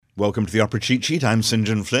Welcome to the Opera Cheat Sheet. I'm St.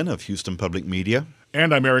 John Flynn of Houston Public Media.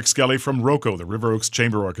 And I'm Eric Skelly from ROCO, the River Oaks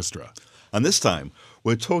Chamber Orchestra. And this time,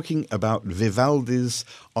 we're talking about Vivaldi's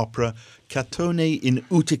opera Catone in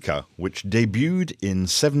Utica, which debuted in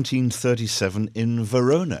 1737 in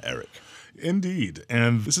Verona, Eric. Indeed.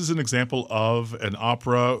 And this is an example of an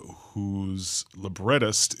opera whose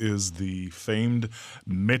librettist is the famed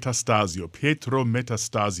Metastasio, Pietro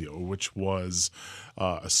Metastasio, which was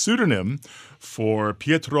a pseudonym for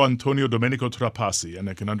Pietro Antonio Domenico Trapassi, and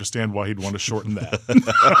I can understand why he'd want to shorten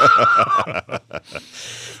that.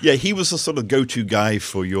 Yeah, he was the sort of go-to guy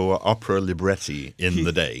for your opera libretti in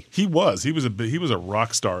the day. He was a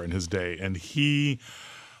rock star in his day, and he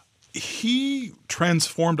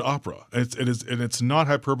transformed opera. And it's not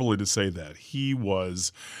hyperbole to say that. He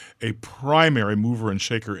was a primary mover and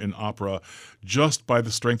shaker in opera just by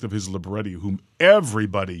the strength of his libretti, whom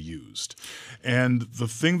everybody used. And the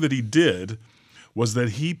thing that he did was that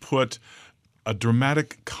he put a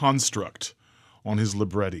dramatic construct on his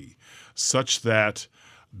libretti such that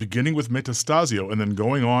beginning with Metastasio and then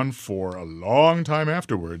going on for a long time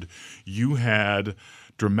afterward, you had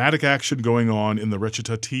dramatic action going on in the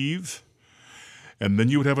recitative, and then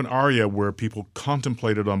you would have an aria where people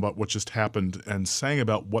contemplated on what just happened and sang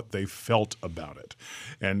about what they felt about it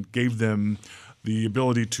and gave them the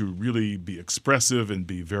ability to really be expressive and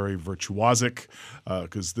be very virtuosic,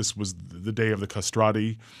 because this was the day of the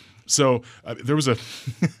castrati. So there's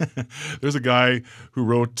a guy who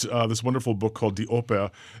wrote this wonderful book called Die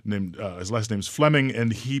Oper, named his last name's Fleming,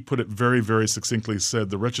 and he put it very, very succinctly, said,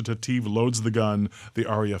 the recitative loads the gun, the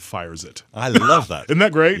aria fires it. I love that. Isn't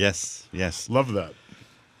that great? Yes, yes. Love that.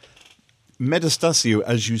 Metastasio,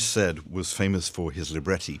 as you said, was famous for his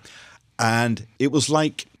libretti, and it was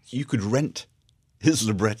like you could rent his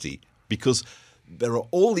libretti because there are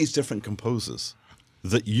all these different composers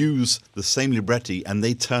that use the same libretti and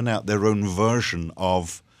they turn out their own version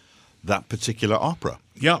of that particular opera.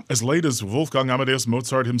 Yeah, as late as Wolfgang Amadeus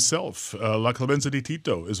Mozart himself. La Clemenza di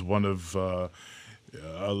Tito is one of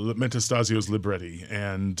Metastasio's libretti.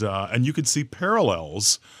 And you can see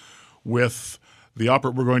parallels with the opera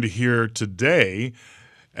we're going to hear today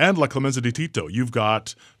and La Clemenza di Tito. You've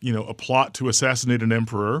got, a plot to assassinate an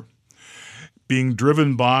emperor being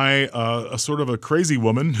driven by a sort of a crazy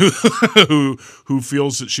woman who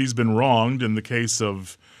feels that she's been wronged. In the case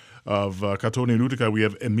of Cato in Utica, we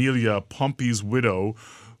have Emilia, Pompey's widow.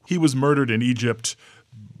 He was murdered in Egypt,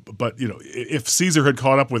 but if Caesar had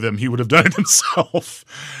caught up with him, he would have done it himself.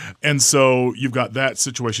 And so you've got that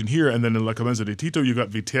situation here, and then in La Clemenza di Tito, you've got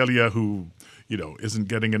Vitellia, who isn't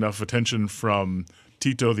getting enough attention from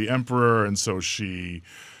Tito the emperor, and so she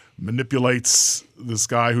manipulates this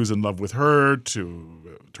guy who's in love with her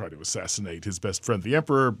to try to assassinate his best friend, the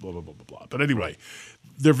emperor, blah, blah, blah, blah, blah. But anyway,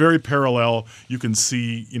 they're very parallel. You can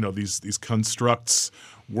see, these constructs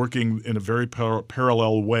working in a very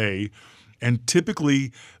parallel way. And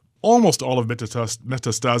typically, almost all of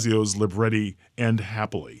Metastasio's libretti end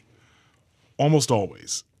happily. Almost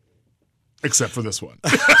always. Except for this one.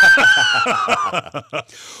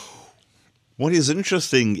 What is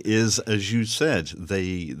interesting is, as you said,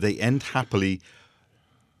 they end happily.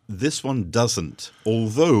 This one doesn't,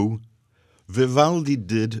 although Vivaldi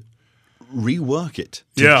did rework it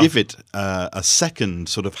to give it a second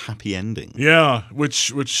sort of happy ending. Yeah,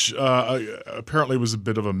 which apparently was a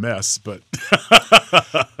bit of a mess, but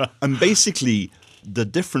and basically the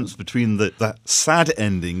difference between that sad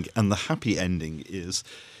ending and the happy ending is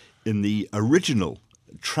in the original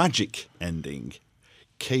tragic ending,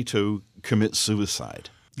 Cato commits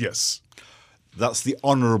suicide. Yes. That's the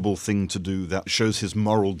honorable thing to do. That shows his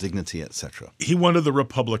moral dignity, etc. He wanted the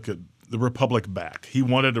Republic back. He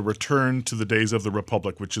wanted a return to the days of the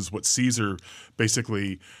Republic, which is what Caesar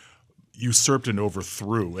basically usurped and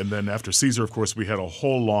overthrew. And then after Caesar, of course, we had a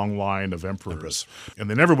whole long line of emperors. And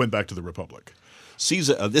they never went back to the Republic.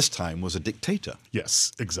 Caesar at this time was a dictator.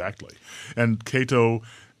 Yes, exactly. And Cato,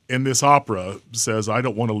 in this opera, says, I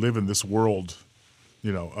don't want to live in this world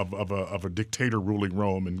of a dictator ruling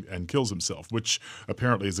Rome, and kills himself, which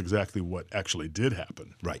apparently is exactly what actually did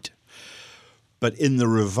happen. Right. But in the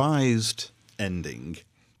revised ending,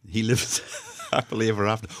 he lives happily ever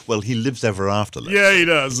after. Well, he lives ever after. Yeah, he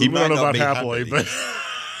does. He I don't know might not about be happily,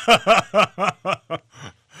 but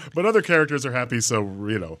but other characters are happy, so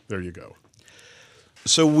there you go.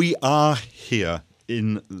 So we are here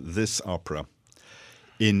in this opera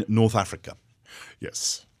in North Africa.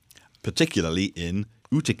 Yes. Particularly in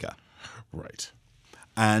Utica. Right.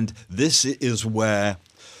 And this is where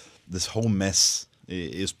this whole mess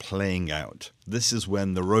is playing out. This is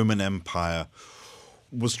when the Roman Empire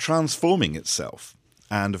was transforming itself.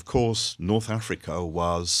 And of course, North Africa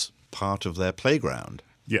was part of their playground.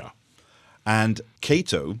 Yeah. And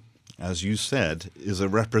Cato, as you said, is a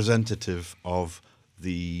representative of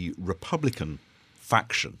the Republican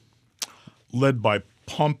faction. Led by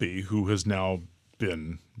Pompey, who has now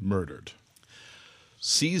been murdered.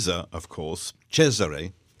 Caesar, of course,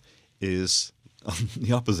 Cesare, is on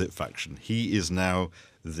the opposite faction. He is now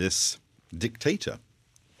this dictator.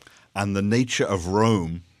 And the nature of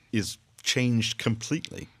Rome is changed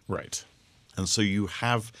completely. Right. And so you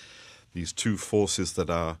have these two forces that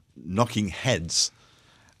are knocking heads.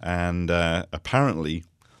 And apparently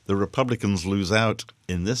the Republicans lose out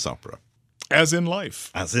in this opera. As in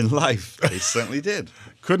life. As in life. They certainly did.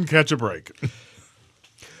 Couldn't catch a break.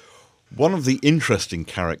 One of the interesting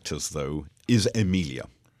characters, though, is Emilia,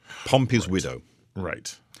 Pompey's widow.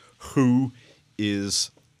 Right. Who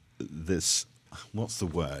is this, what's the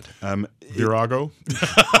word? Virago?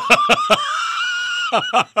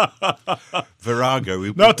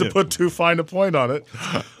 Virago. Not to put too fine a point on it.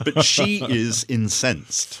 But she is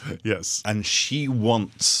incensed. Yes. And she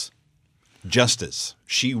wants justice.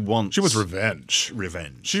 She wants revenge.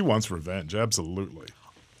 Revenge. She wants revenge, absolutely.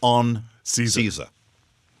 On Caesar.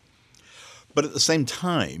 But at the same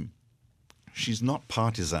time, she's not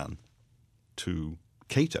partisan to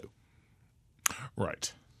Cato.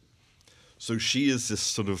 Right. So she is this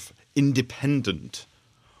sort of independent,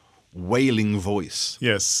 wailing voice.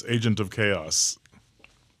 Yes, agent of chaos.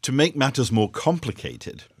 To make matters more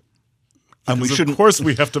complicated, and Because of course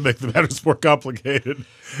we have to make the matters more complicated.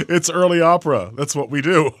 It's early opera. That's what we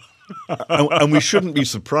do. and we shouldn't be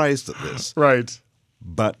surprised at this. Right.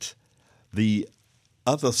 But the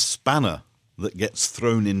other spanner that gets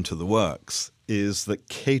thrown into the works is that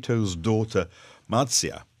Cato's daughter,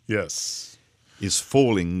 Marcia, Yes. is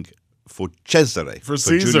falling for Cesare, For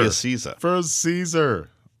Caesar. Julius Caesar. For Caesar.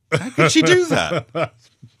 How could she do that?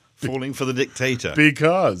 Falling for the dictator.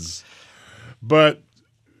 Because. But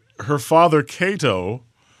her father, Cato,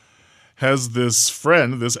 has this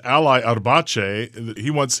friend, this ally, Arbace.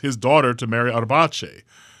 He wants his daughter to marry Arbace,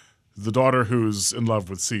 the daughter who's in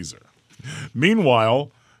love with Caesar.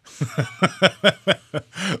 Meanwhile,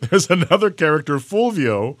 there's another character,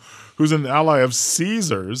 Fulvio, who's an ally of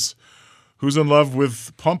Caesar's, who's in love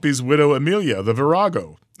with Pompey's widow, Emilia, the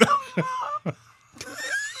Virago.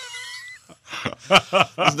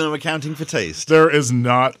 There's no accounting for taste. There is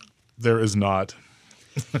not. There is not.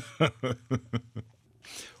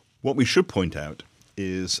 What we should point out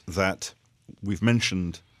is that we've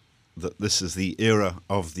mentioned that this is the era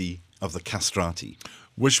of the castrati.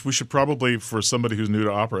 Which we should probably, for somebody who's new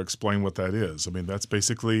to opera, explain what that is. I mean, that's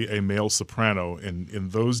basically a male soprano. In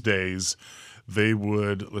those days, they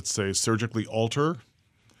would, let's say, surgically alter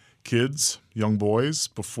kids, young boys,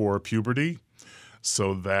 before puberty,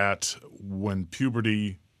 so that when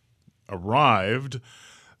puberty arrived,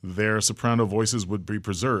 their soprano voices would be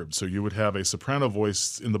preserved. So you would have a soprano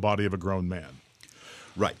voice in the body of a grown man.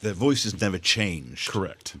 Right, their voices never changed.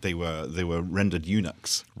 Correct. They were rendered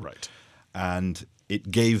eunuchs. Right. And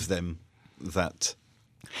it gave them that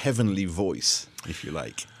heavenly voice, if you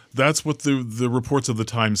like. That's what the reports of the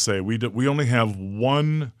time say. We only have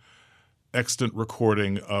one extant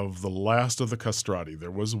recording of the last of the castrati. There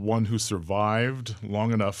was one who survived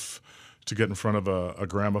long enough to get in front of a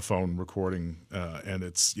gramophone recording, and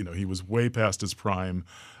it's, he was way past his prime.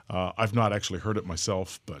 I've not actually heard it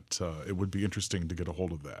myself, but it would be interesting to get a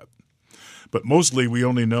hold of that. But mostly we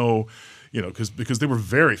only know, because they were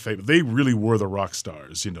very famous. They really were the rock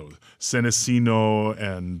stars. Senesino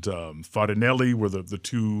and Farinelli were the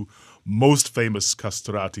two most famous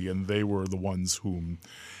castrati, and they were the ones whom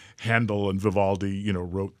Handel and Vivaldi,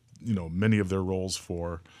 wrote, many of their roles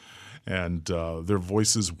for. And their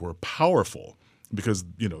voices were powerful because,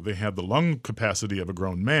 they had the lung capacity of a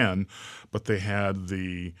grown man, but they had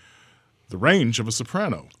the range of a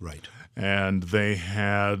soprano. Right. And they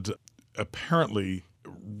had apparently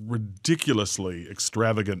ridiculously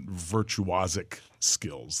extravagant virtuosic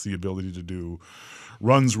skills, the ability to do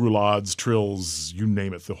runs, roulades, trills, you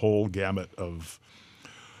name it, the whole gamut of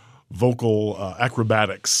vocal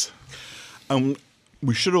acrobatics.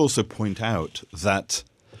 We should also point out that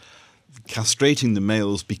castrating the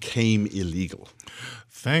males became illegal.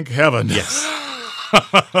 Thank heaven. Yes.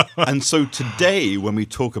 And so today, when we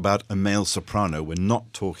talk about a male soprano, we're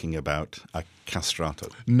not talking about a castrato.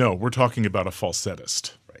 No, we're talking about a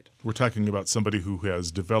falsettist. Right. We're talking about somebody who has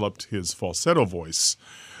developed his falsetto voice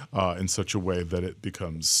in such a way that it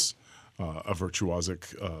becomes a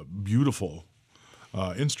virtuosic, beautiful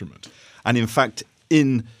instrument. And in fact,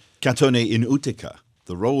 in Catone in Utica,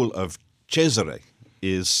 the role of Cesare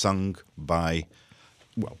is sung by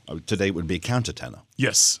well, today it would be a countertenor,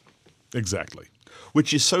 Yes, exactly.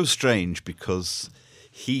 which is so strange because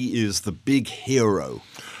he is the big hero.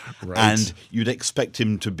 Right. And you'd expect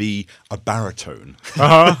him to be a baritone,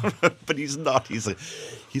 but he's not. He's a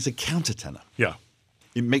countertenor. Yeah.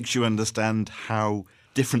 It makes you understand how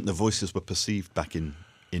different the voices were perceived back in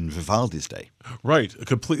Vivaldi's day. Right. A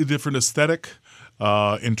completely different aesthetic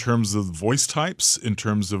in terms of voice types, in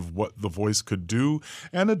terms of what the voice could do,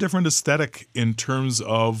 and a different aesthetic in terms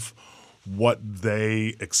of what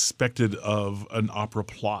they expected of an opera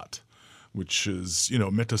plot, which is,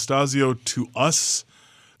 Metastasio to us,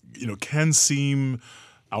 can seem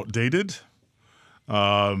outdated.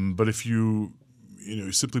 But if you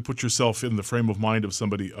simply put yourself in the frame of mind of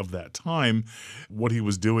somebody of that time, what he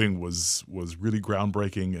was doing was really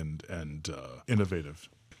groundbreaking and innovative.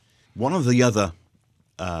 One of the other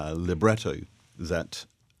libretto that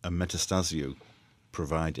Metastasio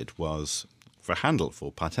provided was for Handel,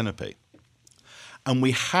 for Partenope. And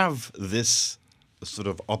we have this sort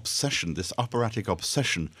of obsession, this operatic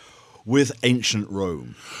obsession with ancient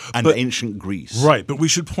Rome and ancient Greece. Right, but we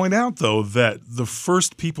should point out, though, that the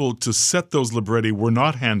first people to set those libretti were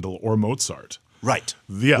not Handel or Mozart. Right.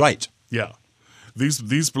 Yeah. Right. Yeah.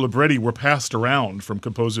 These libretti were passed around from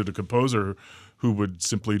composer to composer who would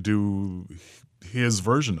simply do his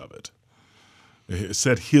version of it,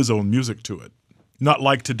 set his own music to it. Not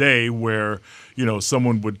like today where,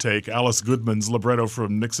 someone would take Alice Goodman's libretto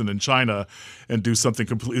from Nixon in China and do something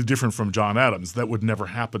completely different from John Adams. That would never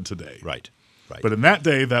happen today. Right. Right. But in that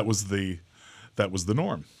day, that was the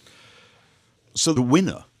norm. So the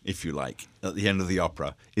winner, if you like, at the end of the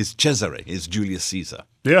opera is Cesare, is Julius Caesar.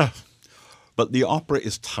 Yeah. But the opera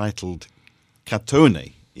is titled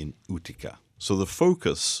Catone in Utica. So the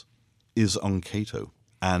focus is on Cato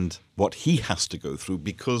and what he has to go through,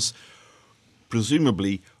 because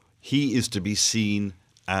presumably he is to be seen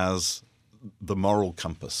as the moral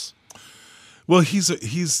compass. Well, he's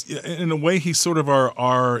in a way, he's sort of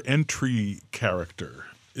our entry character,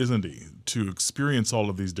 isn't he, to experience all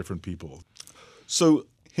of these different people. So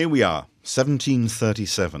here we are,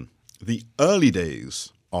 1737, the early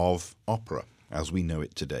days of opera as we know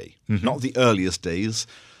it today. Mm-hmm. Not the earliest days,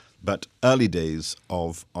 but early days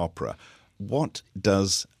of opera. What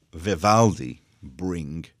does Vivaldi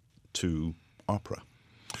bring to opera?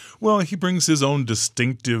 Well, he brings his own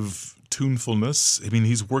distinctive tunefulness. I mean,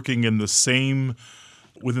 he's working within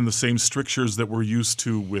the same strictures that we're used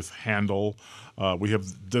to with Handel. We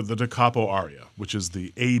have the da capo aria, which is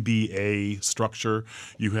the ABA structure.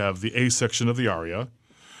 You have the A section of the aria,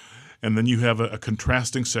 and then you have a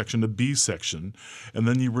contrasting section, a B section, and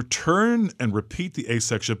then you return and repeat the A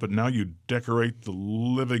section, but now you decorate the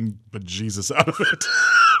living bejesus out of it.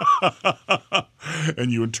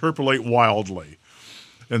 And you interpolate wildly.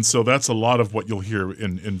 And so that's a lot of what you'll hear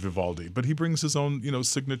in Vivaldi. But he brings his own,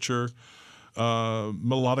 signature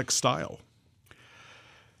melodic style.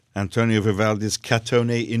 Antonio Vivaldi's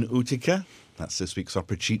Catone in Utica. That's this week's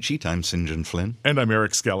Opera Cheat Sheet. I'm St. John Flynn. And I'm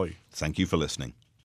Eric Skelly. Thank you for listening.